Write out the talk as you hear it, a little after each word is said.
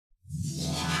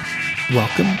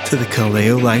Welcome to the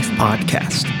Kaleo Life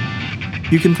Podcast.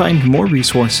 You can find more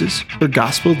resources for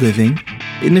gospel living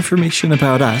and information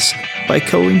about us by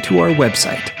going to our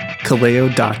website,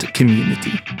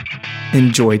 kaleo.community.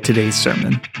 Enjoy today's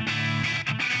sermon.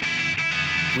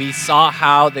 We saw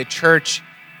how the church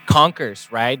conquers,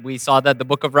 right? We saw that the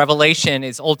book of Revelation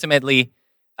is ultimately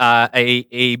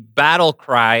a battle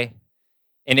cry,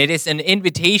 and it is an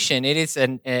invitation. It is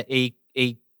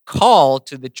a call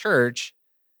to the church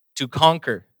to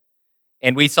conquer.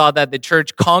 And we saw that the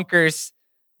church conquers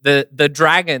the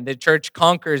dragon. The church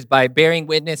conquers by bearing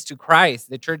witness to Christ.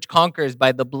 The church conquers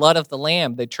by the blood of the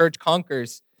Lamb. The church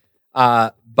conquers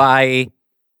by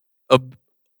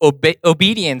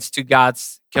obedience to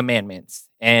God's commandments.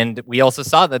 And we also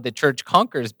saw that the church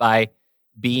conquers by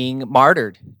being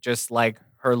martyred, just like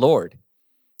her Lord.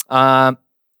 But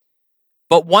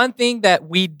one thing that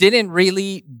we didn't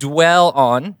really dwell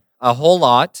on a whole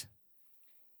lot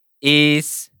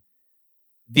is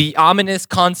the ominous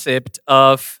concept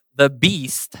of the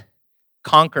beast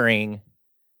conquering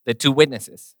the two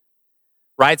witnesses,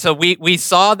 right? So we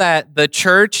saw that the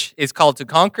church is called to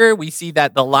conquer. We see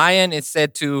that the lion is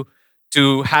said to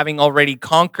having already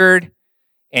conquered,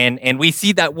 and we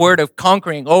see that word of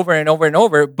conquering over and over and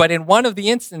over. But in one of the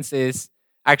instances,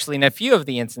 actually in a few of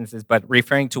the instances, but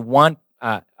referring to one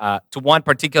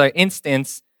particular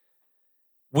instance,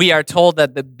 we are told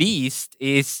that the beast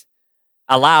is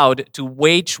allowed to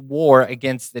wage war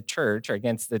against the church, or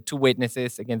against the two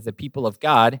witnesses, against the people of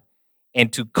God,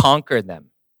 and to conquer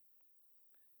them.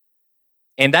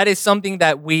 And that is something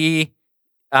that we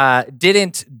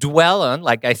didn't dwell on.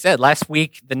 Like I said, last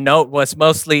week, the note was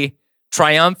mostly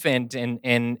triumphant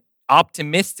and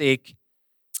optimistic.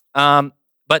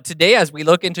 But today, as we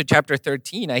look into chapter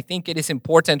 13, I think it is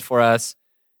important for us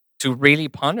to really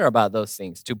ponder about those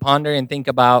things, to ponder and think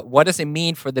about what does it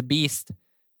mean for the beast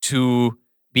to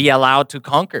be allowed to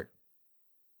conquer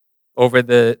over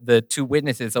the two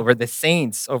witnesses, over the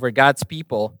saints, over God's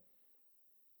people.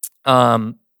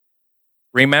 Remember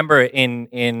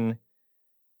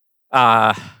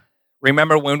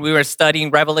remember when we were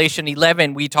studying Revelation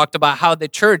 11, we talked about how the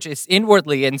church is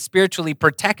inwardly and spiritually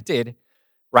protected,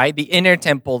 right? The inner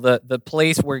temple, the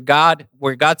place where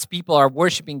God's people are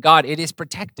worshiping God, it is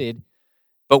protected.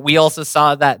 But we also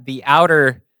saw that the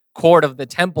outer court of the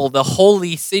temple, the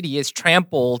holy city, is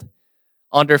trampled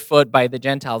underfoot by the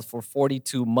Gentiles for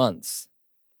 42 months.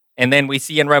 And then we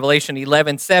see in Revelation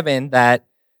 11:7 that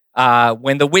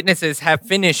when the witnesses have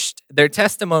finished their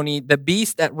testimony, the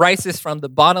beast that rises from the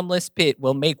bottomless pit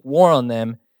will make war on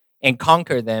them and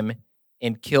conquer them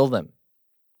and kill them.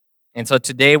 And so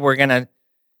today we're gonna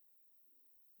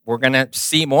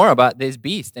see more about this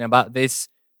beast and about this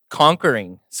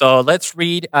conquering. So let's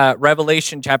read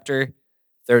Revelation chapter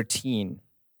 13.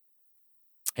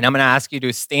 And I'm going to ask you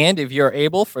to stand if you're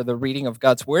able for the reading of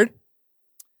God's word.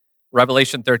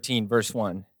 Revelation 13, verse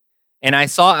 1. And I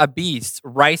saw a beast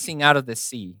rising out of the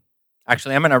sea.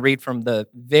 Actually, I'm going to read from the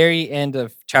very end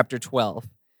of chapter 12.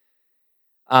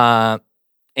 And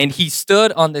he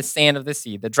stood on the sand of the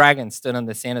sea. The dragon stood on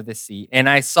the sand of the sea. And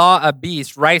I saw a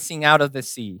beast rising out of the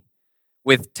sea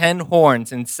with 10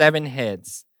 horns and 7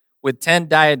 heads, with 10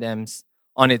 diadems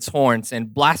on its horns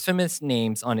and blasphemous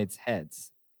names on its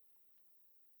heads.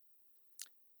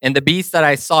 And the beast that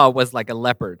I saw was like a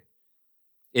leopard.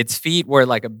 Its feet were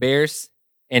like a bear's,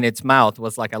 and its mouth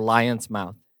was like a lion's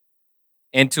mouth.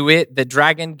 And to it the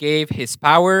dragon gave his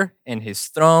power and his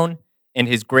throne and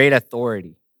his great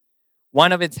authority.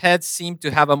 One of its heads seemed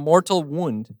to have a mortal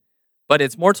wound, but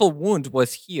its mortal wound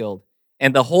was healed,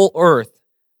 and the whole earth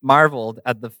marveled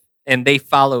and they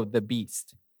followed the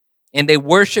beast. And they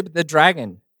worshiped the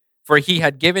dragon, for he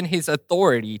had given his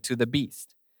authority to the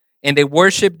beast. And they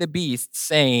worshiped the beast,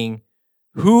 saying,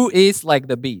 "Who is like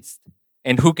the beast,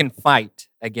 and who can fight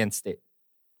against it?"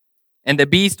 And the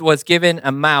beast was given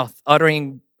a mouth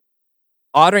uttering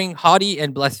haughty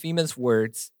and blasphemous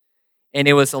words, and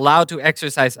it was allowed to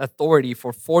exercise authority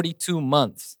for 42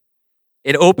 months.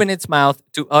 It opened its mouth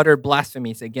to utter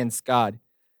blasphemies against God,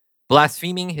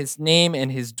 blaspheming his name and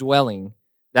his dwelling,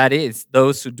 that is,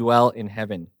 those who dwell in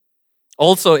heaven.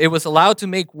 Also, it was allowed to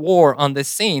make war on the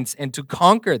saints and to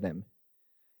conquer them.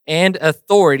 And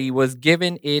authority was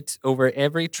given it over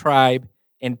every tribe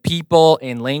and people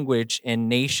and language and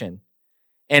nation.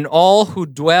 And all who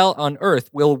dwell on earth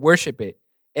will worship it,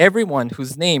 everyone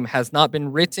whose name has not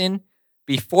been written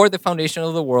before the foundation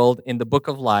of the world in the book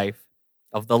of life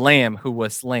of the Lamb who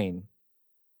was slain.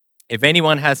 If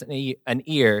anyone has an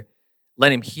ear,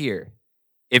 let him hear.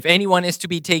 If anyone is to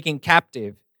be taken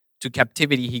captive, to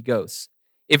captivity he goes.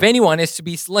 If anyone is to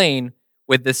be slain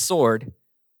with the sword,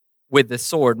 with the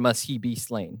sword must he be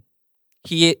slain.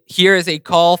 Here is a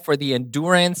call for the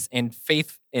endurance and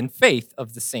faith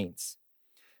of the saints.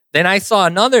 Then I saw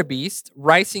another beast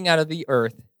rising out of the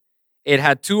earth. It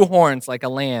had 2 horns like a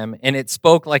lamb, and it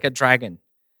spoke like a dragon.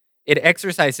 It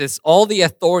exercises all the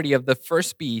authority of the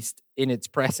first beast in its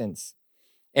presence,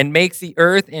 and makes the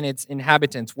earth and its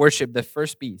inhabitants worship the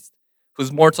first beast,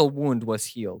 whose mortal wound was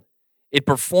healed. It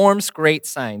performs great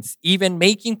signs, even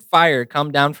making fire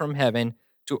come down from heaven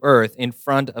to earth in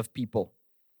front of people.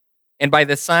 And by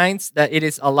the signs that it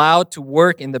is allowed to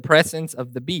work in the presence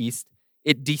of the beast,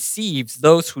 it deceives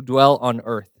those who dwell on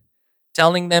earth,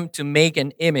 telling them to make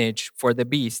an image for the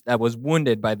beast that was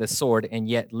wounded by the sword and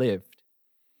yet lived.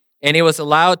 And it was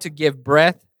allowed to give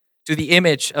breath to the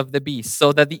image of the beast,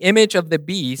 so that the image of the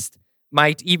beast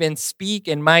might even speak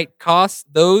and might cause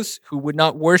those who would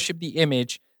not worship the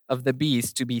image of the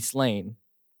beast to be slain.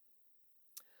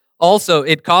 Also,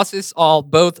 it causes all,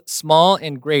 both small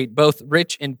and great, both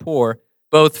rich and poor,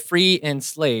 both free and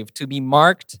slave, to be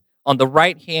marked on the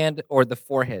right hand or the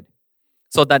forehead,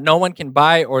 so that no one can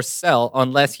buy or sell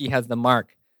unless he has the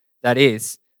mark, that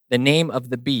is, the name of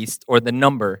the beast or the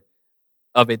number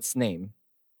of its name.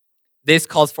 This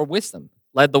calls for wisdom.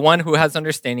 Let the one who has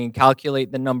understanding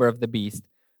calculate the number of the beast,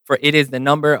 for it is the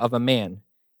number of a man,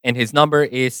 and his number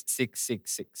is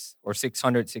 666 or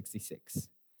 666.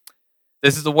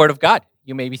 This is the word of God.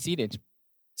 You may be seated.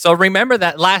 So remember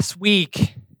that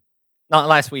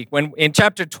when in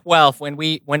chapter 12, when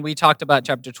we talked about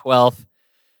chapter 12,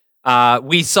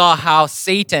 we saw how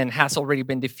Satan has already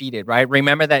been defeated, right?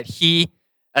 Remember that he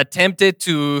attempted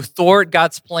to thwart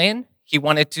God's plan. He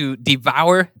wanted to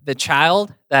devour the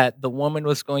child that the woman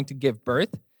was going to give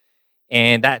birth.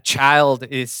 And that child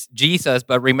is Jesus.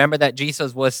 But remember that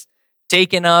Jesus was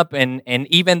taken up, and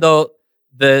even though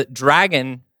the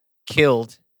dragon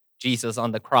killed Jesus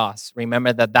on the cross,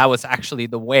 remember that was actually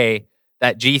the way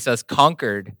that Jesus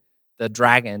conquered the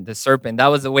dragon, the serpent. That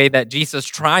was the way that Jesus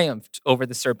triumphed over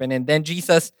the serpent. And then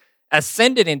Jesus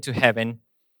ascended into heaven.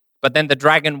 But then the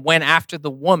dragon went after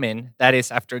the woman, that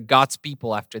is, after God's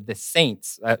people, after the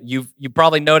saints. You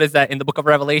probably noticed that in the book of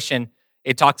Revelation,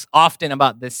 it talks often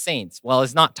about the saints. Well,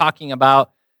 it's not talking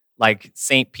about like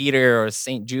St. Peter or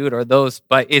St. Jude or those,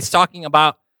 but it's talking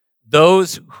about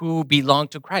those who belong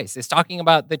to Christ. It's talking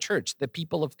about the church, the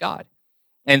people of God.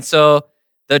 And so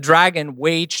the dragon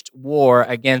waged war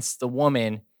against the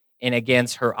woman and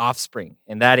against her offspring,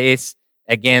 and that is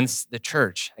against the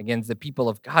church, against the people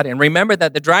of God. And remember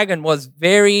that the dragon was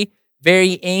very,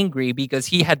 very angry because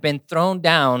he had been thrown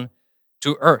down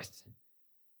to earth.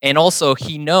 And also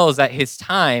he knows that his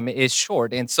time is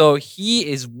short. And so he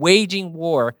is waging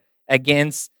war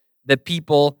against the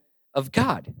people of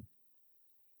God.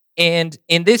 And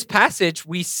in this passage,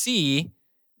 we see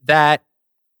that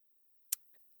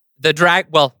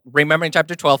remember in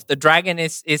chapter 12, the dragon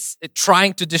is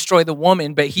trying to destroy the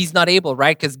woman, but he's not able,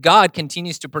 right? Because God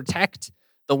continues to protect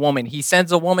the woman. He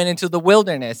sends a woman into the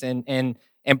wilderness and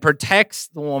protects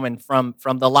the woman from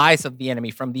the lies of the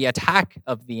enemy, from the attack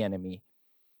of the enemy.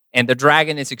 And the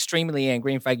dragon is extremely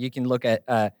angry. In fact, you can look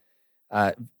at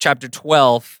chapter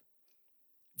 12,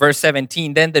 verse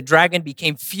 17. Then the dragon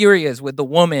became furious with the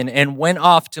woman and went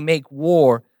off to make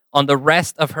war on the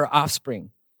rest of her offspring,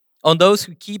 on those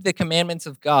who keep the commandments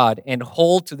of God and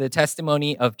hold to the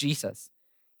testimony of Jesus.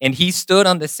 And he stood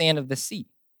on the sand of the sea.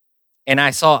 And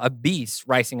I saw a beast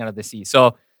rising out of the sea.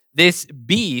 So this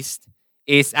beast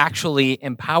is actually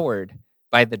empowered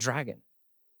by the dragon.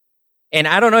 And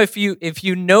I don't know if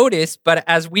you noticed, but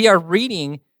as we are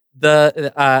reading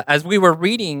as we were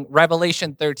reading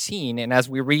Revelation 13, and as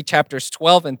we read chapters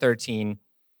 12 and 13,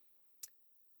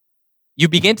 you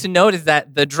begin to notice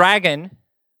that the dragon,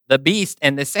 the beast,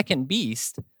 and the second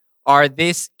beast are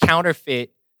this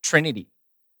counterfeit trinity,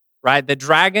 right? The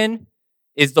dragon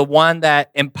is the one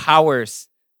that empowers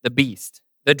the beast.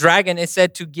 The dragon is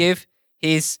said to give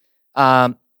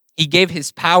he gave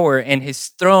his power and his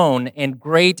throne and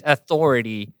great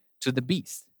authority to the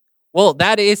beast. Well,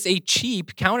 that is a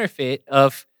cheap counterfeit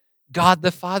of God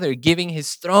the Father giving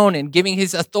his throne and giving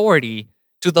his authority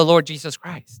to the Lord Jesus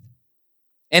Christ.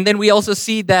 And then we also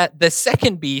see that the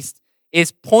second beast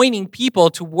is pointing people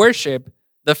to worship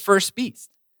the first beast.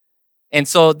 And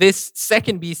so this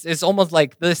second beast is almost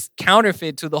like this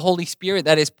counterfeit to the Holy Spirit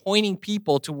that is pointing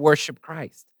people to worship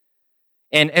Christ.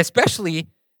 And especially,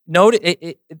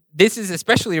 this is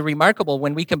especially remarkable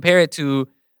when we compare it to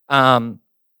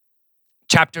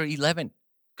chapter 11,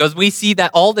 because we see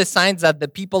that all the signs that the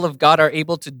people of God are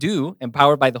able to do,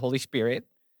 empowered by the Holy Spirit,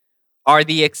 are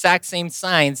the exact same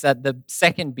signs that the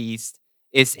second beast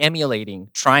is emulating,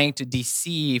 trying to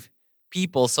deceive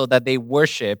people so that they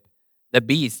worship the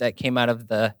beast that came out of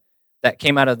the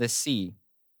sea.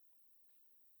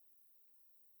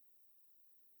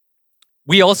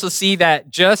 We also see that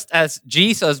just as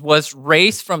Jesus was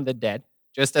raised from the dead,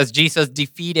 just as Jesus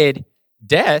defeated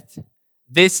death,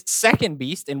 this second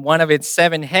beast in one of its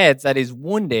 7 heads that is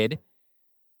wounded,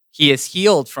 he is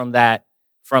healed from that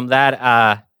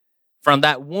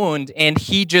wound, and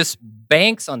he just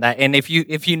banks on that. And if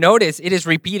you notice, it is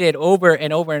repeated over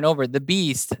and over and over, the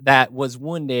beast that was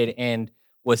wounded and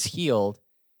was healed.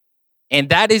 And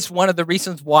that is one of the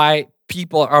reasons why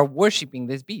people are worshiping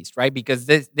this beast, right? Because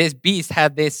this beast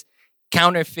had this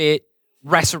counterfeit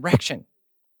resurrection.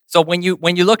 So when you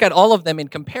look at all of them in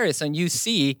comparison, you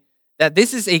see that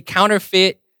this is a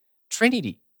counterfeit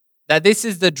trinity, that this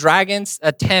is the dragon's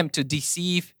attempt to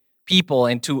deceive people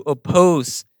and to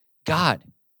oppose God.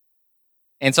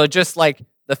 And so just like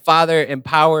the Father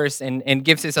empowers and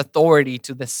gives his authority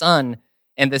to the Son,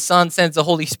 and the Son sends the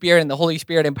Holy Spirit, and the Holy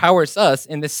Spirit empowers us,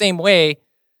 in the same way,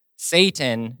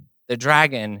 Satan, the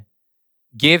dragon,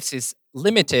 gives his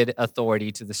limited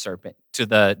authority to the serpent, to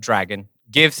the dragon,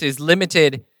 gives his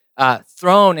limited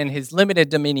throne and his limited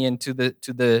dominion to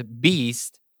the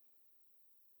beast.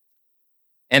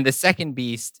 And the second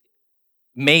beast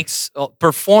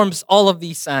performs all of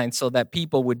these signs so that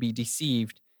people would be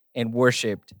deceived and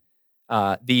worshipped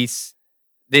this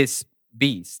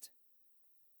beast.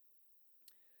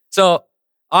 So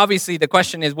obviously the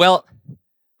question is, well,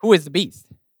 who is the beast?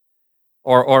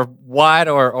 Or what?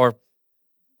 Or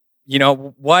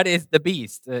what is the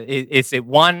beast? Is it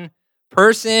one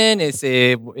person? Is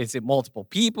it multiple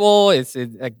people? Is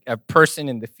it a person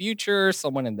in the future,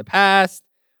 someone in the past,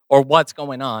 or what's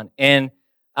going on? And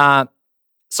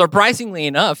surprisingly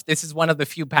enough, this is one of the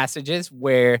few passages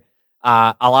where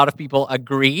a lot of people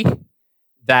agree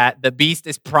that the beast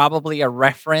is probably a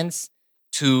reference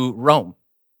to Rome,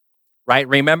 right?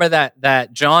 Remember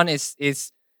that John is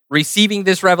receiving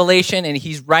this revelation, and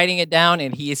he's writing it down,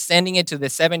 and he is sending it to the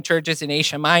 7 churches in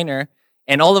Asia Minor,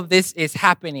 and all of this is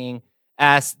happening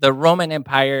as the Roman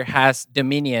Empire has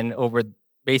dominion over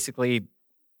basically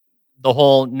the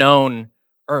whole known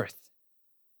earth.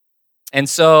 And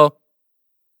so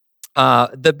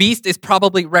the beast is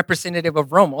probably representative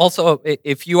of Rome. Also,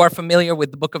 if you are familiar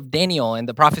with the book of Daniel and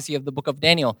the prophecy of the book of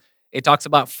Daniel, it talks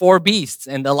about 4 beasts,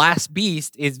 and the last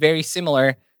beast is very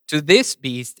similar to this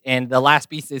beast, and the last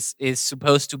beast is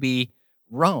supposed to be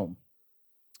Rome.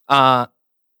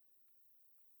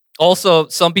 Also,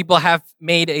 some people have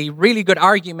made a really good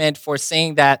argument for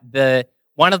saying that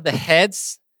one of the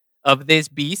heads of this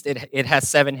beast, it has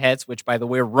 7 heads, which, by the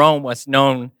way, Rome was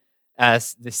known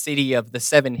as the city of the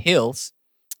 7 hills.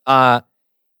 And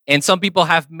some people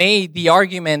have made the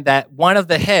argument that one of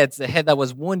the heads, the head that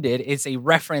was wounded, is a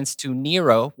reference to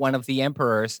Nero, one of the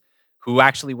emperors who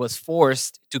actually was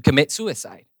forced to commit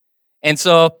suicide. And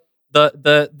so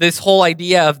this whole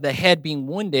idea of the head being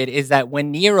wounded is that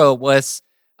when Nero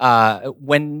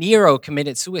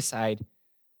committed suicide,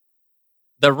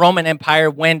 the Roman Empire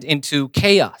went into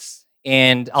chaos.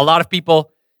 And a lot of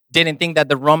people didn't think that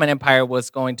the Roman Empire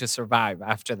was going to survive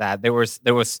after that. There was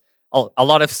a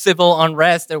lot of civil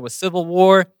unrest. There was civil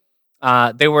war.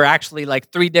 There were actually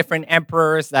like 3 different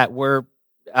emperors that were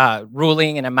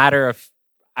ruling in a matter of,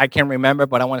 I can't remember,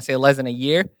 but I want to say less than a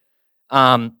year.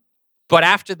 But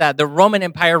after that, the Roman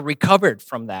Empire recovered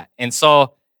from that. And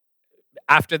so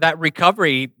after that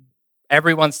recovery,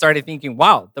 everyone started thinking,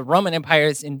 wow, the Roman Empire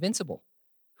is invincible.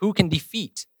 Who can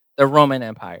defeat the Roman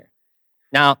Empire?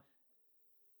 Now,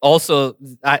 also,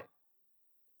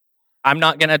 I'm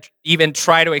not going to even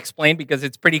try to explain because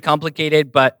it's pretty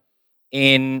complicated, but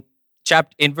in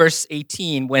verse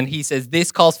 18, when he says,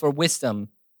 this calls for wisdom,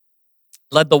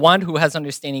 let the one who has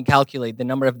understanding calculate the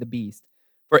number of the beast,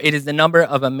 for it is the number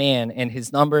of a man, and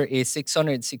his number is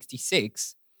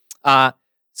 666.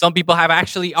 Some people have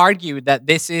actually argued that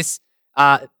this is,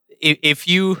 if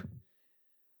you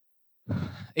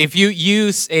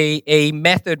use a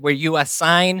method where you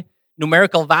assign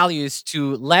numerical values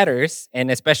to letters,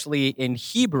 and especially in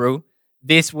Hebrew,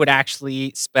 this would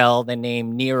actually spell the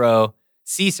name Nero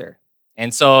Caesar.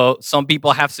 And so some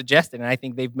people have suggested, and I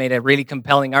think they've made a really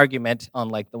compelling argument on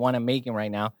like the one I'm making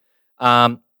right now,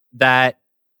 that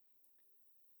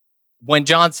when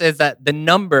John says that the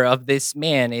number of this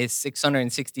man is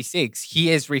 666,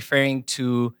 he is referring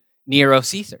to Nero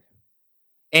Caesar.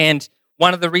 And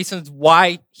one of the reasons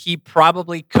why he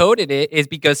probably coded it is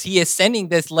because he is sending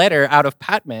this letter out of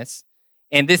Patmos.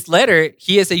 And this letter,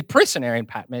 he is a prisoner in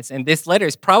Patmos, and this letter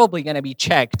is probably going to be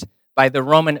checked by the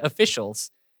Roman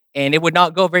officials. And it would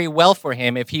not go very well for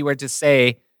him if he were to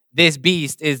say, this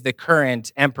beast is the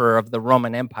current emperor of the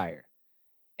Roman Empire.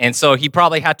 And so he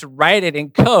probably had to write it in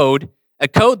code, a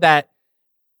code that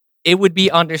it would be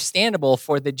understandable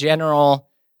for the general,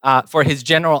 for his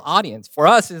general audience. For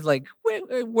us, is like,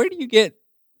 where do you get,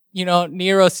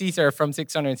 Nero Caesar from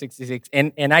 666?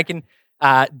 And I can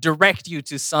direct you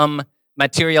to some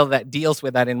material that deals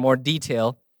with that in more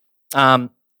detail.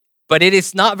 But it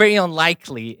is not very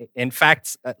unlikely. In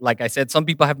fact, like I said, some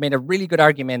people have made a really good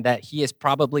argument that he is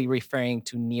probably referring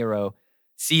to Nero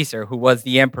Caesar, who was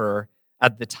the emperor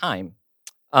at the time.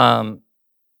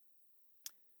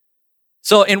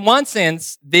 So in one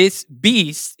sense, this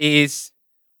beast is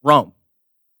Rome,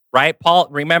 right? Paul,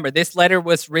 remember, this letter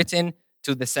was written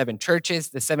to the 7 churches.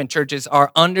 The 7 churches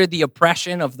are under the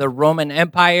oppression of the Roman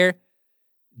Empire.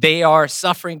 They are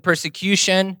suffering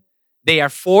persecution. They are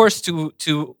forced to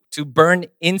burn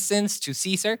incense to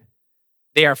Caesar.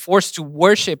 They are forced to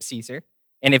worship Caesar.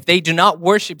 And if they do not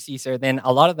worship Caesar, then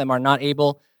a lot of them are not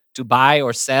able to buy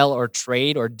or sell or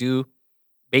trade or do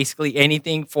basically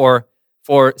anything for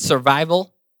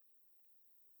survival.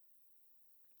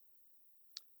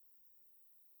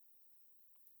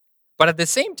 But at the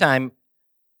same time,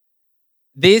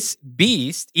 this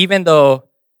beast, even though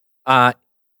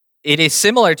it is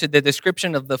similar to the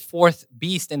description of the 4th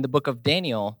beast in the book of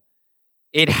Daniel,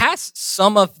 it has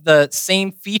some of the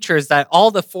same features that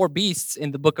all the 4 beasts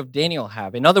in the book of Daniel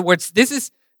have. In other words,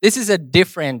 this is a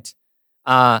different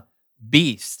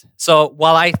beast. So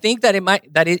while I think that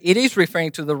it is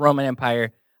referring to the Roman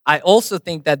Empire, I also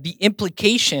think that the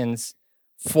implications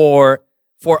for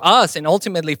us and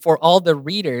ultimately for all the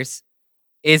readers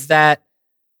is that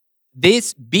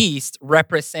this beast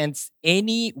represents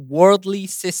any worldly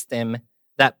system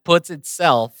that puts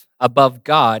itself above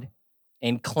God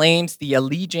and claims the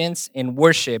allegiance and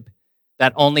worship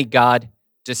that only God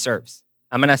deserves.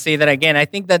 I'm going to say that again. I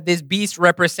think that this beast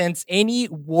represents any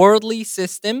worldly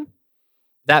system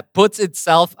that puts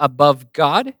itself above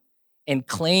God and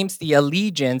claims the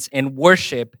allegiance and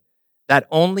worship that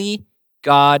only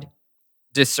God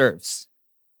deserves.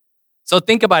 So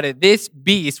think about it. This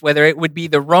beast, whether it would be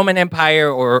the Roman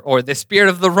Empire or the spirit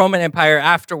of the Roman Empire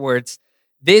afterwards,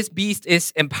 this beast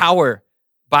is empowered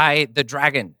by the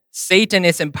dragon. Satan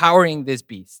is empowering this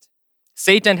beast.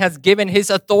 Satan has given his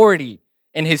authority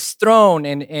and his throne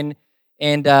and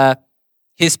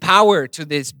his power to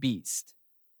this beast.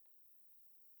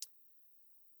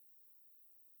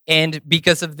 And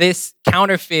because of this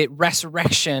counterfeit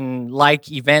resurrection-like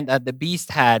event that the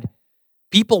beast had,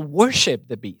 people worship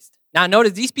the beast. Now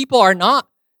notice, these people are not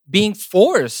being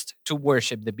forced to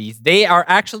worship the beast. They are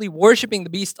actually worshiping the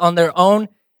beast on their own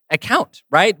account,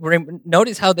 right?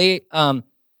 Notice how they,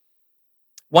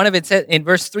 one of its head, in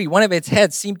verse 3, one of its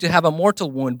heads seemed to have a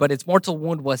mortal wound, but its mortal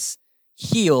wound was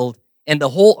healed, and the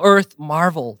whole earth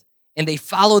marveled. And they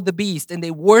followed the beast, and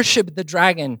they worshiped the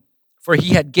dragon, for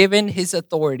he had given his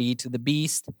authority to the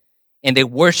beast, and they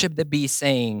worshiped the beast,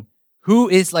 saying, "Who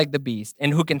is like the beast,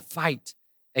 and who can fight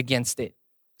against it?"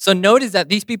 So notice that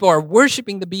these people are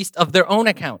worshiping the beast of their own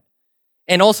account.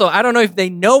 And also, I don't know if they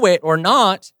know it or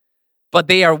not, but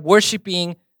they are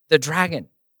worshiping the dragon.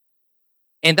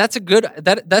 And that's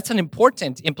an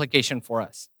important implication for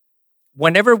us.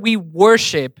 Whenever we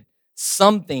worship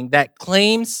something that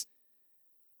claims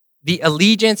the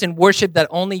allegiance and worship that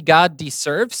only God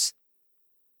deserves,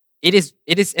 it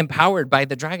is empowered by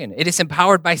the dragon. It is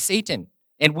empowered by Satan.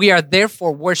 And we are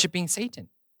therefore worshiping Satan.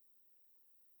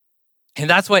 And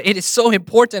that's why it is so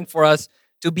important for us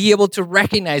to be able to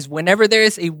recognize whenever there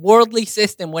is a worldly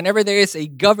system, whenever there is a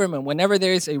government, whenever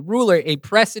there is a ruler, a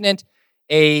president,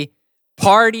 a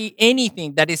party,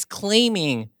 anything that is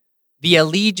claiming the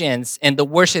allegiance and the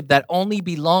worship that only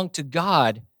belong to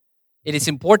God, it is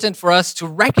important for us to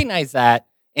recognize that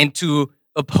and to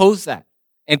oppose that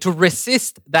and to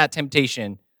resist that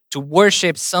temptation to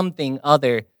worship something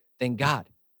other than God.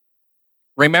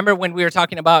 Remember when we were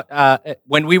talking about,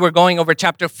 when we were going over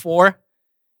chapter 4,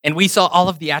 and we saw all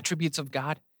of the attributes of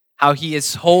God, how he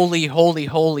is holy, holy,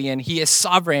 holy, and he is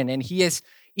sovereign, and he is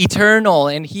eternal,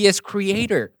 and he is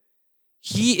creator.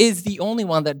 He is the only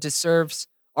one that deserves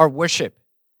our worship.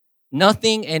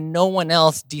 Nothing and no one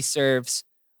else deserves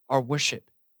our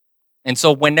worship. And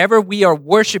so whenever we are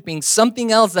worshiping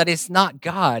something else that is not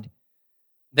God,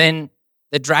 then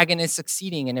the dragon is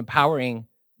succeeding in empowering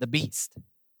the beast.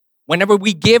 Whenever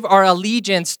we give our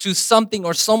allegiance to something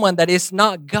or someone that is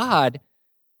not God,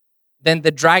 then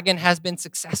the dragon has been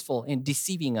successful in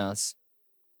deceiving us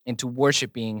into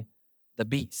worshiping the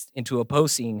beast, into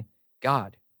opposing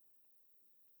God.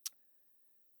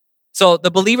 So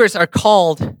the believers are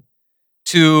called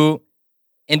to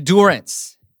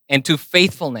endurance and to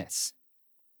faithfulness.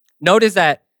 Notice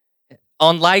that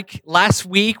Unlike last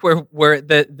week, where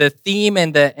the theme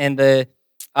and the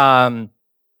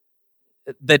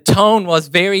tone was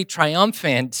very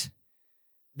triumphant,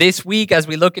 this week, as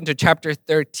we look into chapter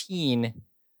 13,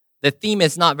 the theme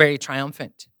is not very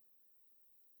triumphant.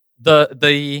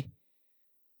 The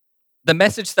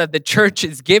message that the church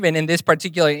is given in this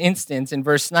particular instance, in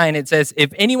verse 9, it says,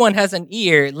 if anyone has an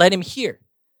ear, let him hear.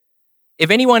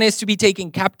 If anyone is to be taken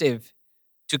captive,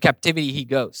 to captivity he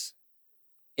goes.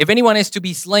 If anyone is to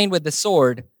be slain with the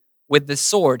sword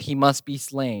he must be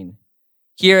slain.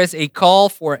 Here is a call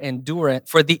for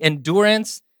the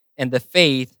endurance and the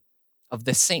faith of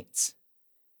the saints.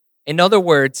 In other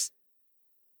words,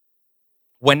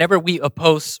 whenever we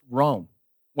oppose Rome,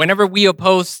 whenever we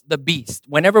oppose the beast,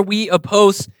 whenever we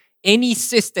oppose any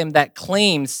system that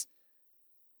claims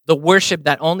the worship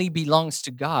that only belongs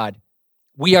to God,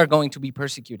 we are going to be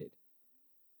persecuted.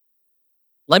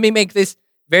 Let me make this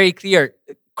very clear.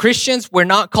 Christians were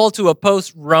not called to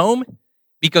oppose Rome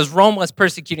because Rome was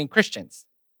persecuting Christians.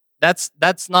 That's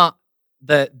not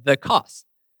the cause.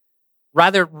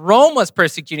 Rather, Rome was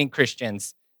persecuting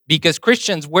Christians because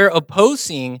Christians were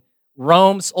opposing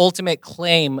Rome's ultimate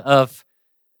claim of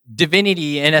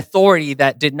divinity and authority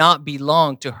that did not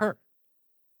belong to her.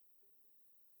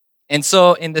 And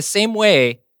so, in the same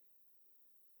way,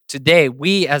 today,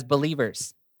 we as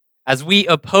believers, as we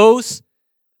oppose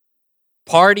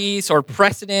parties or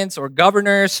presidents or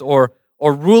governors or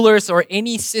rulers or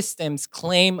any system's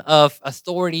claim of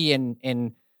authority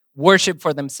and worship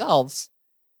for themselves,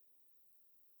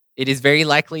 it is very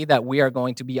likely that we are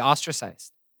going to be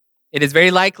ostracized. It is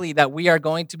very likely that we are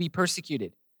going to be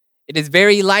persecuted. It is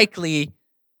very likely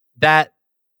that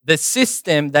the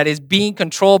system that is being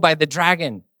controlled by the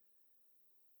dragon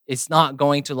is not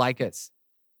going to like us.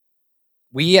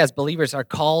 We as believers are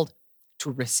called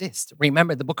to resist.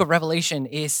 Remember, the book of Revelation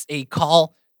is a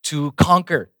call to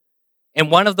conquer. And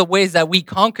one of the ways that we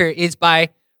conquer is by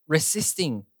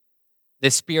resisting the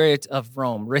spirit of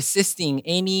Rome, resisting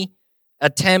any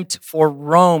attempt for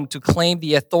Rome to claim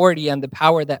the authority and the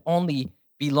power that only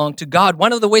belong to God.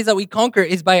 One of the ways that we conquer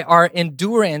is by our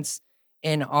endurance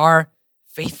and our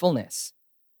faithfulness.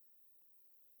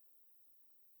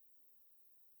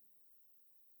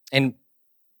 And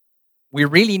we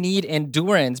really need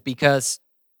endurance because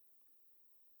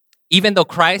even though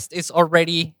Christ is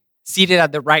already seated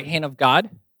at the right hand of God,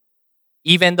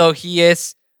 even though he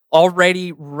is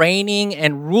already reigning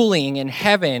and ruling in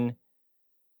heaven,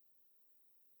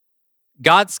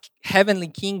 God's heavenly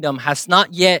kingdom has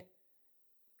not yet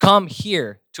come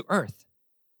here to earth.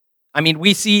 I mean,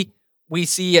 we see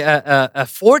a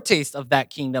foretaste of that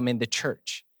kingdom in the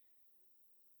church.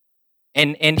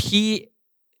 And he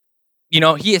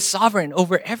is sovereign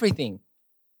over everything.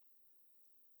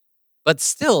 But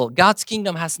still, God's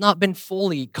kingdom has not been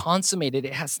fully consummated.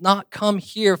 It has not come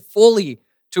here fully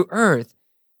to earth.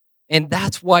 And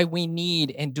that's why we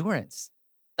need endurance.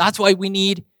 That's why we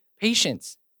need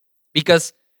patience.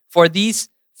 Because for these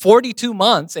 42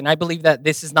 months, and I believe that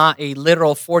this is not a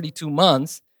literal 42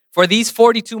 months, for these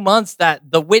 42 months that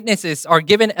the witnesses are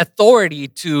given authority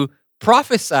to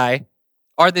prophesy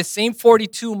are the same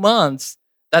 42 months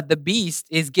that the beast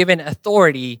is given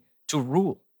authority to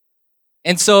rule.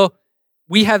 And so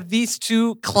we have these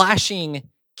two clashing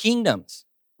kingdoms,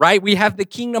 right? We have the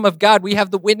kingdom of God. We have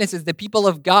the witnesses, the people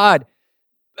of God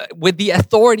with the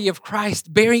authority of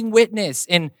Christ, bearing witness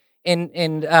and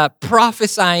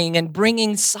prophesying and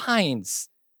bringing signs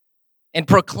and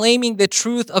proclaiming the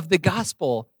truth of the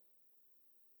gospel.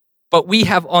 But we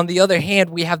have, on the other hand,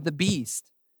 we have the beast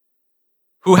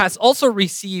who has also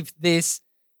received this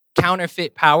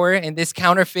counterfeit power and this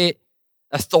counterfeit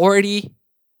authority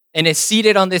and is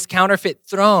seated on this counterfeit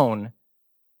throne.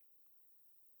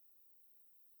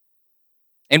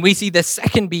 And we see the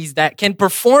second beast that can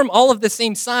perform all of the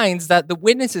same signs that the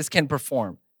witnesses can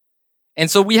perform.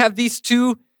 And so we have these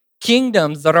two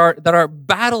kingdoms that are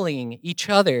battling each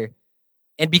other.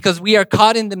 And because we are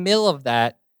caught in the middle of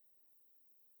that,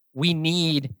 we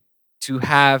need to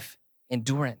have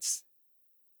endurance.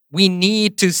 We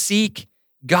need to seek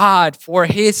God for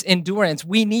his endurance.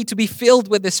 We need to be filled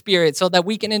with the Spirit so that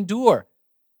we can endure.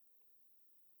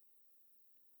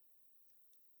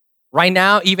 Right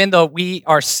now, even though we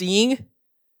are seeing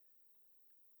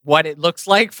what it looks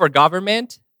like for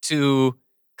government to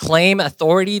claim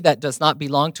authority that does not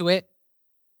belong to it,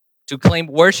 to claim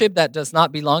worship that does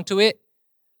not belong to it,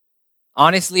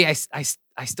 honestly, I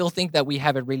still think that we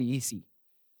have it really easy.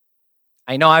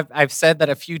 I know I've said that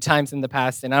a few times in the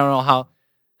past, and I don't know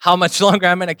how much longer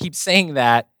I'm going to keep saying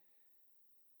that,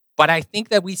 but I think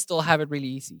that we still have it really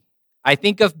easy. I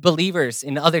think of believers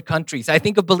in other countries. I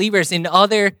think of believers in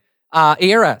other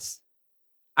eras.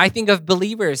 I think of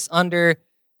believers under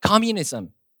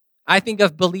communism. I think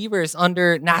of believers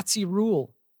under Nazi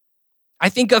rule. I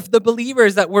think of the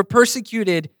believers that were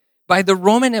persecuted by the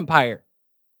Roman Empire,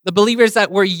 the believers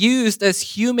that were used as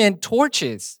human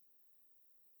torches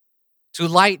to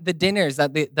light the dinners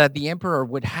that the emperor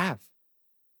would have.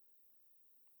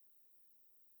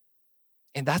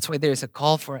 And that's why there's a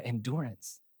call for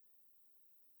endurance.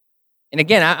 And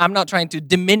again, I'm not trying to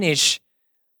diminish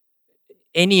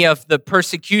any of the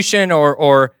persecution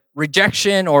or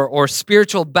rejection or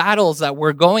spiritual battles that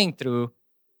we're going through.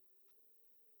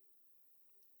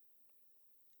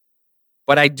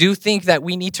 But I do think that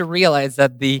we need to realize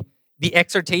that the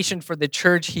exhortation for the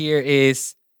church here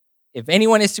is, if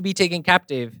anyone is to be taken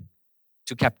captive,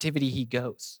 to captivity he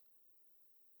goes.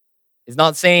 It's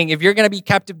not saying if you're going to be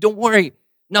captive, don't worry.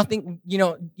 Nothing,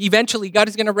 eventually God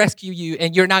is going to rescue you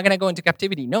and you're not going to go into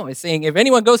captivity. No, it's saying if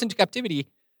anyone goes into captivity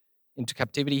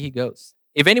he goes.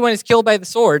 If anyone is killed by the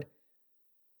sword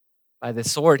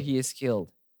he is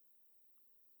killed.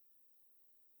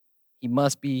 He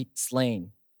must be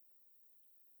slain.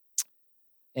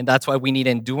 And that's why we need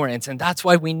endurance. And that's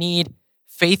why we need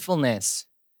faithfulness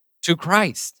to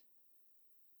Christ.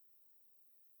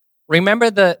 Remember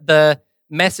the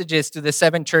messages to the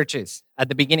 7 churches at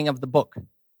the beginning of the book.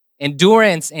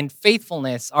 Endurance and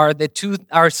faithfulness are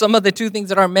some of the 2 things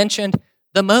that are mentioned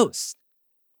the most.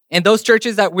 And those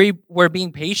churches that we were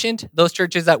being patient, those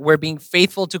churches that were being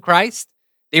faithful to Christ,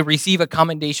 they receive a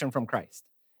commendation from Christ.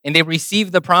 And they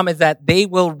receive the promise that they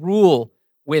will rule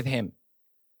with him,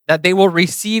 that they will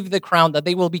receive the crown, that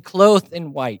they will be clothed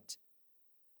in white.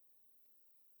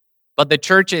 But the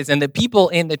churches and the people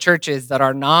in the churches that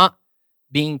are not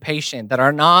being patient, that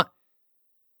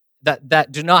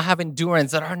do not have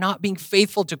endurance, that are not being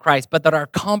faithful to Christ, but that are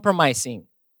compromising,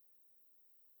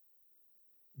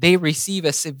 they receive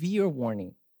a severe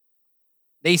warning.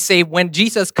 They say when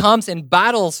Jesus comes and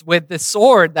battles with the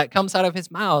sword that comes out of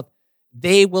his mouth,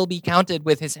 they will be counted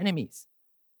with his enemies.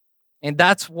 And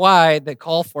that's why the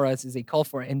call for us is a call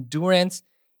for endurance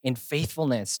and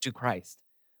faithfulness to Christ.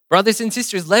 Brothers and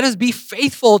sisters, let us be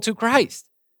faithful to Christ.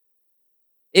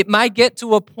 It might get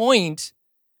to a point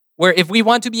where if we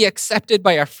want to be accepted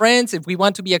by our friends, if we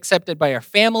want to be accepted by our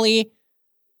family,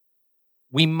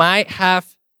 we might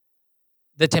have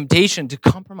the temptation to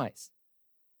compromise.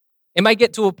 It might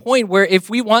get to a point where if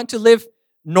we want to live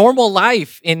normal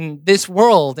life in this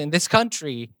world, in this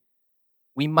country,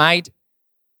 we might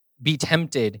be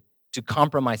tempted to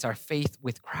compromise our faith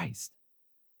with Christ.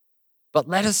 But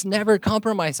let us never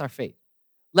compromise our faith.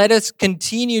 Let us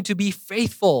continue to be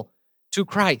faithful to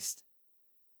Christ,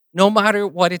 no matter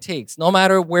what it takes, no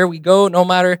matter where we go, no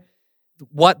matter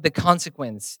what the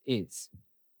consequence is.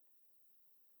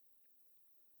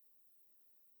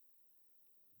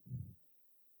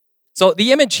 So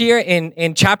the image here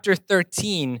in chapter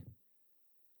 13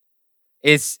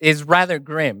 is rather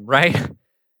grim, right?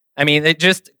 I mean, it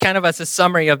just kind of as a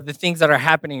summary of the things that are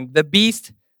happening. The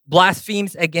beast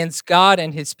blasphemes against God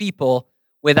and his people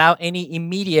without any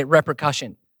immediate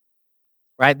repercussion,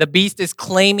 right? The beast is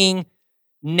claiming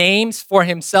names for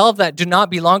himself that do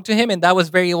not belong to him, and that was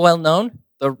very well known.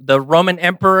 The Roman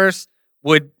emperors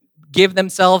would give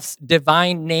themselves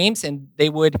divine names, and they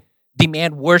would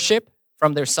demand worship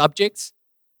from their subjects.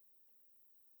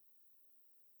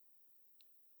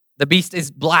 The beast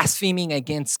is blaspheming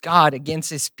against God,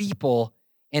 against his people,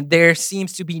 and there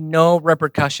seems to be no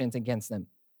repercussions against them.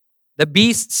 The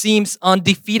beast seems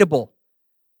undefeatable,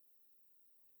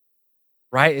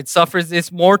 right? It suffers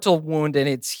this mortal wound and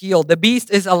it's healed. The beast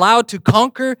is allowed to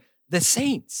conquer the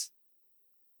saints.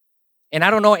 And I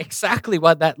don't know exactly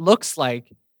what that looks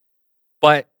like,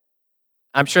 but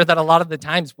I'm sure that a lot of the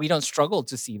times we don't struggle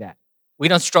to see that. We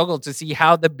don't struggle to see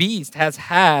how the beast has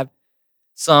had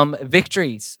some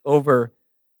victories over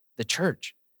the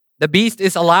church. The beast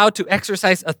is allowed to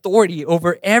exercise authority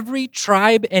over every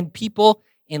tribe and people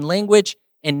in language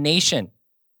and nation.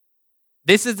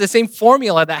 This is the same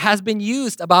formula that has been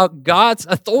used about God's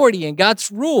authority and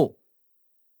God's rule.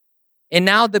 And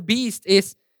now the beast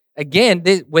is, again,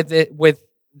 with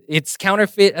its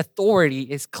counterfeit authority,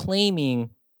 is claiming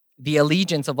the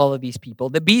allegiance of all of these people.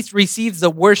 The beast receives the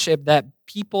worship that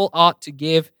people ought to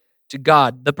give to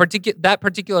God. That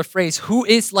particular phrase, "who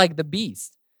is like the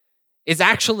beast," is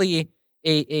actually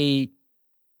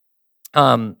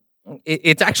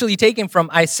it's actually taken from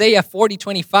Isaiah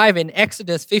 40:25 and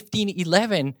Exodus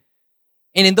 15:11.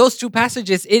 And in those 2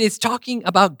 passages, it is talking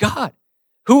about God.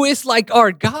 Who is like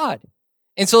our God?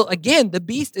 And so again, the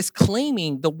beast is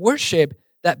claiming the worship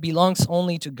that belongs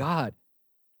only to God.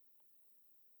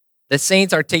 The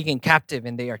saints are taken captive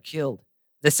and they are killed.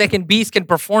 The second beast can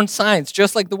perform signs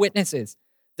just like the witnesses.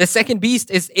 The second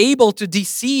beast is able to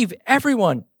deceive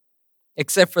everyone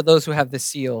except for those who have the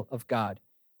seal of God,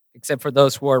 except for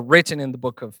those who are written in the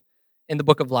book of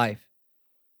life.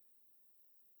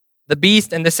 The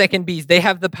beast and the second beast, they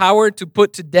have the power to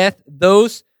put to death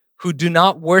those who do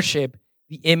not worship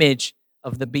the image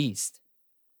of the beast.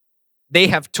 They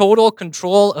have total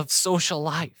control of social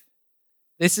life.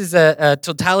 This is a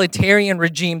totalitarian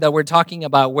regime that we're talking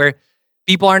about, where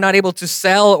people are not able to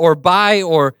sell or buy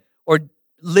or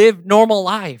live normal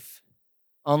life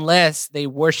unless they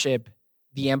worship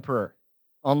the emperor,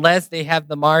 unless they have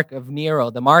the mark of Nero,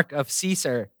 the mark of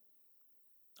Caesar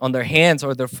on their hands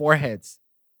or their foreheads.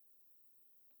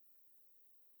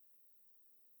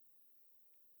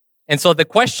 And so the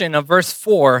question of verse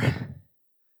 4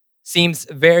 seems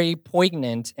very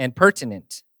poignant and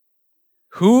pertinent.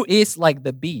 Who is like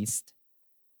the beast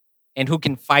and who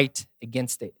can fight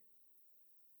against it?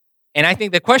 And I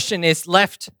think the question is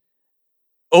left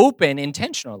open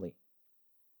intentionally.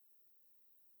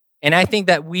 And I think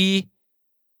that we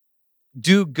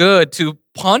do good to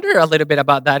ponder a little bit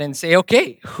about that and say,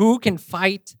 okay, who can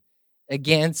fight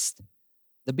against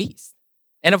the beast?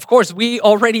 And of course, we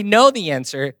already know the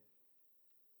answer,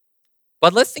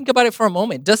 but let's think about it for a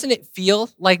moment. Doesn't it feel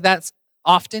like that's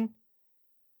often?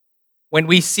 When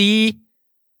we see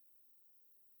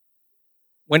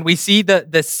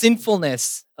the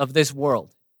sinfulness of this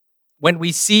world, when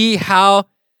we see how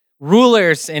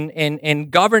rulers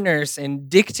and governors and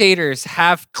dictators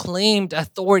have claimed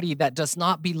authority that does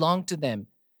not belong to them,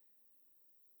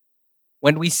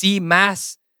 when we see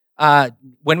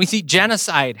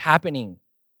genocide happening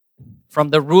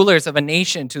from the rulers of a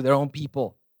nation to their own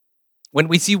people, when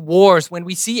we see wars, when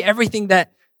we see everything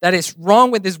that is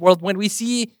wrong with this world, when we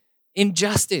see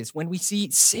injustice, when we see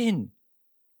sin,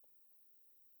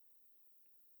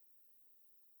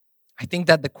 I think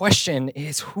that the question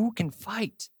is, who can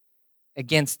fight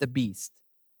against the beast?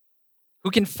 Who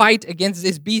can fight against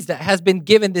this beast that has been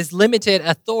given this limited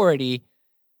authority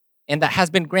and that has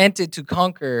been granted to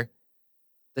conquer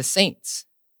the saints?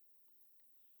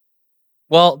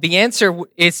 Well, the answer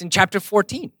is in chapter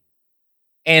 14.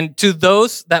 And to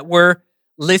those that were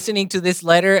listening to this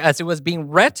letter as it was being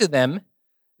read to them,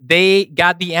 they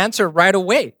got the answer right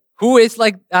away. Who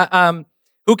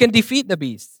can defeat the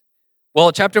beast?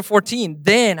 Well, chapter 14,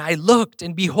 then I looked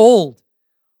and behold,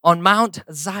 on Mount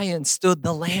Zion stood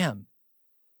the Lamb,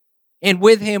 and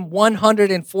with him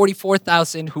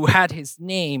 144,000 who had his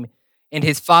name and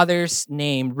his father's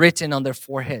name written on their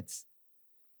foreheads.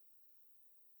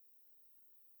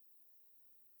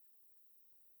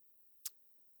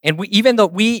 And even though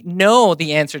we know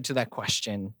the answer to that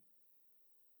question,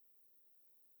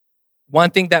 one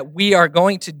thing that we are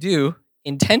going to do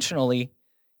intentionally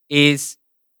is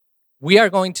we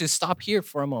are going to stop here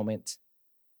for a moment.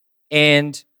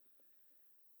 And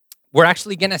we're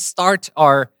actually going to start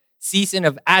our season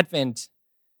of Advent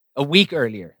a week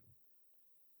earlier.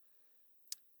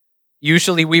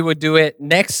 Usually we would do it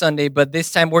next Sunday, but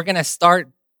this time we're going to start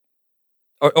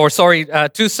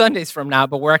 2 Sundays from now,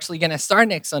 but we're actually going to start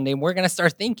next Sunday, and we're going to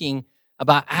start thinking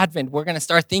about Advent. We're going to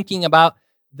start thinking about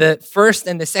the first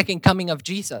and the second coming of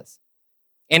Jesus.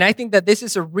 And I think that this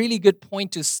is a really good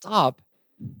point to stop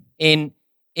in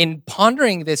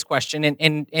pondering this question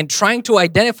and trying to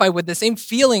identify with the same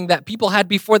feeling that people had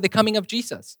before the coming of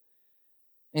Jesus.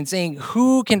 And saying,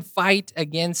 who can fight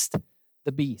against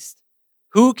the beast?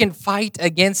 Who can fight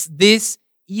against this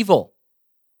evil?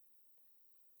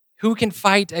 Who can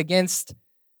fight against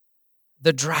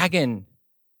the dragon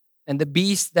and the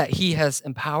beast that he has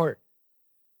empowered?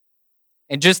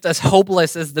 And just as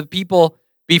hopeless as the people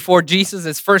before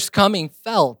Jesus' first coming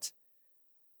felt,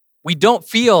 we don't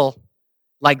feel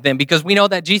like them because we know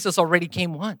that Jesus already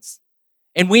came once.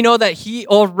 And we know that he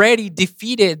already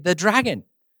defeated the dragon.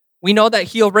 We know that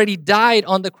he already died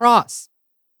on the cross.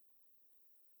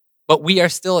 But we are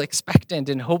still expectant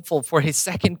and hopeful for his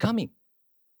second coming.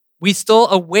 We still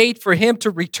await for him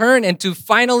to return and to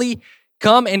finally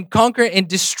come and conquer and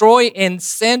destroy and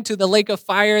send to the lake of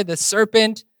fire the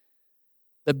serpent,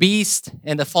 the beast,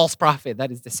 and the false prophet.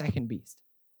 That is the second beast.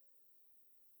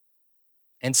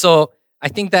 And so I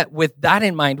think that with that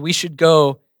in mind, we should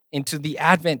go into the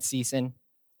Advent season.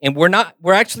 And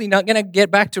we're actually not going to get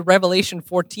back to Revelation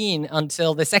 14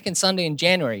 until the second Sunday in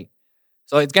January.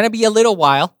 So it's going to be a little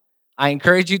while. I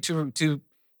encourage you to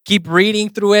keep reading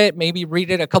through it, maybe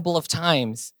read it a couple of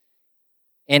times.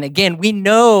 And again, we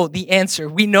know the answer.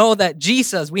 We know that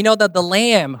Jesus, we know that the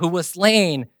Lamb who was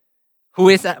slain, who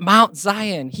is at Mount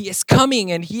Zion, he is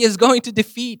coming and he is going to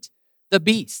defeat the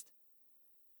beast.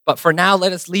 But for now,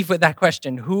 let us leave with that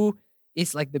question. Who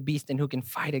is like the beast and who can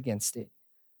fight against it.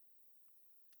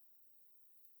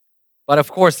 But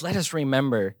of course, let us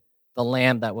remember the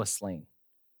lamb that was slain.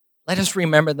 Let us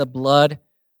remember the blood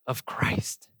of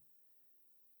Christ.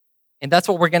 And that's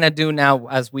what we're going to do now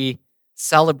as we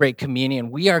celebrate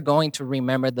communion. We are going to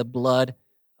remember the blood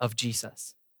of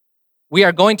Jesus. We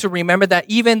are going to remember that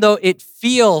even though it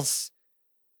feels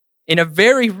in a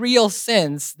very real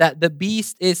sense that the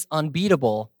beast is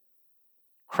unbeatable,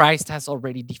 Christ has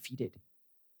already defeated.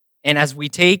 And as we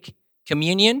take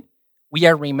communion, we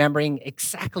are remembering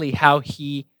exactly how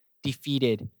he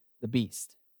defeated the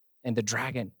beast and the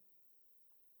dragon.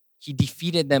 He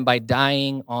defeated them by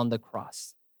dying on the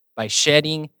cross, by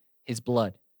shedding his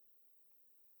blood.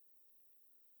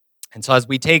 And so as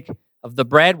we take of the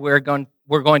bread, we're going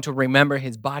to remember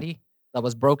his body that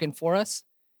was broken for us.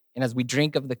 And as we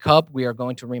drink of the cup, we are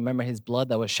going to remember his blood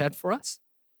that was shed for us.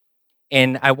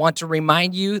 And I want to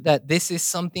remind you that this is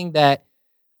something that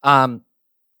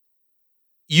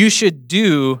you should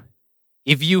do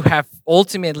if you have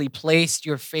ultimately placed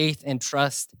your faith and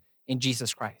trust in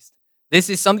Jesus Christ. This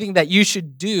is something that you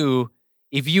should do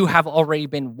if you have already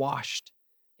been washed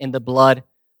in the blood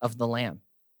of the Lamb.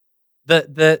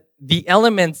 The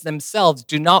elements themselves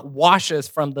do not wash us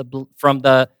from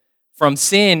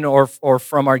sin or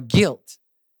from our guilt.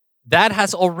 That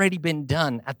has already been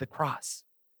done at the cross.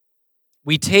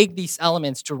 We take these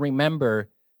elements to remember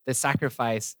the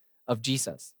sacrifice of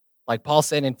Jesus. Like Paul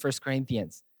said in 1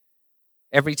 Corinthians,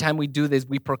 every time we do this,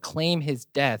 we proclaim his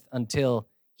death until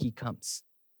he comes.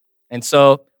 And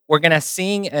so we're going to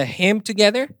sing a hymn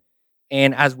together.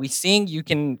 And as we sing, you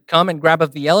can come and grab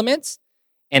of the elements.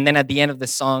 And then at the end of the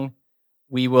song,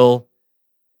 we will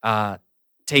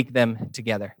take them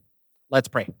together. Let's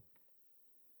pray.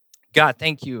 God,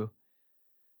 thank you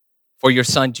for your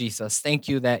son, Jesus. Thank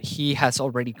you that he has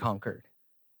already conquered.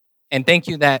 And thank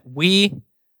you that we,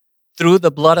 through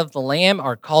the blood of the Lamb,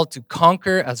 are called to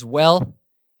conquer as well.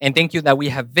 And thank you that we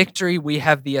have victory. We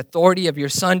have the authority of your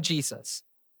son, Jesus.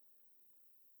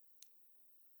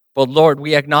 But Lord,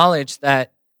 we acknowledge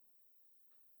that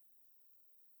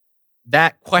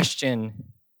question,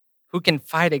 who can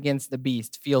fight against the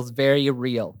beast, feels very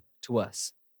real to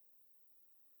us.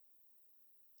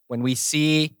 When we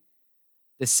see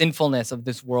the sinfulness of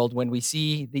this world, when we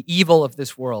see the evil of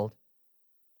this world,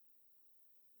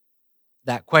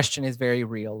 that question is very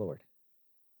real, Lord.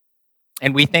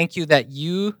 And we thank you that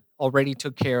you already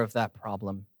took care of that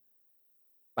problem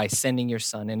by sending your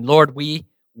son. And Lord, we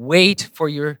wait for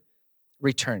your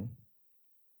return.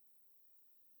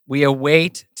 We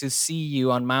await to see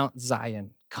you on Mount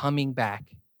Zion coming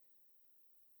back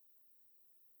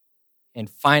and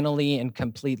finally and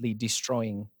completely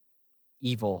destroying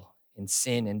evil and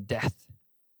sin and death.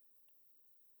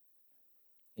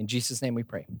 In Jesus' name we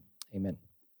pray. Amen.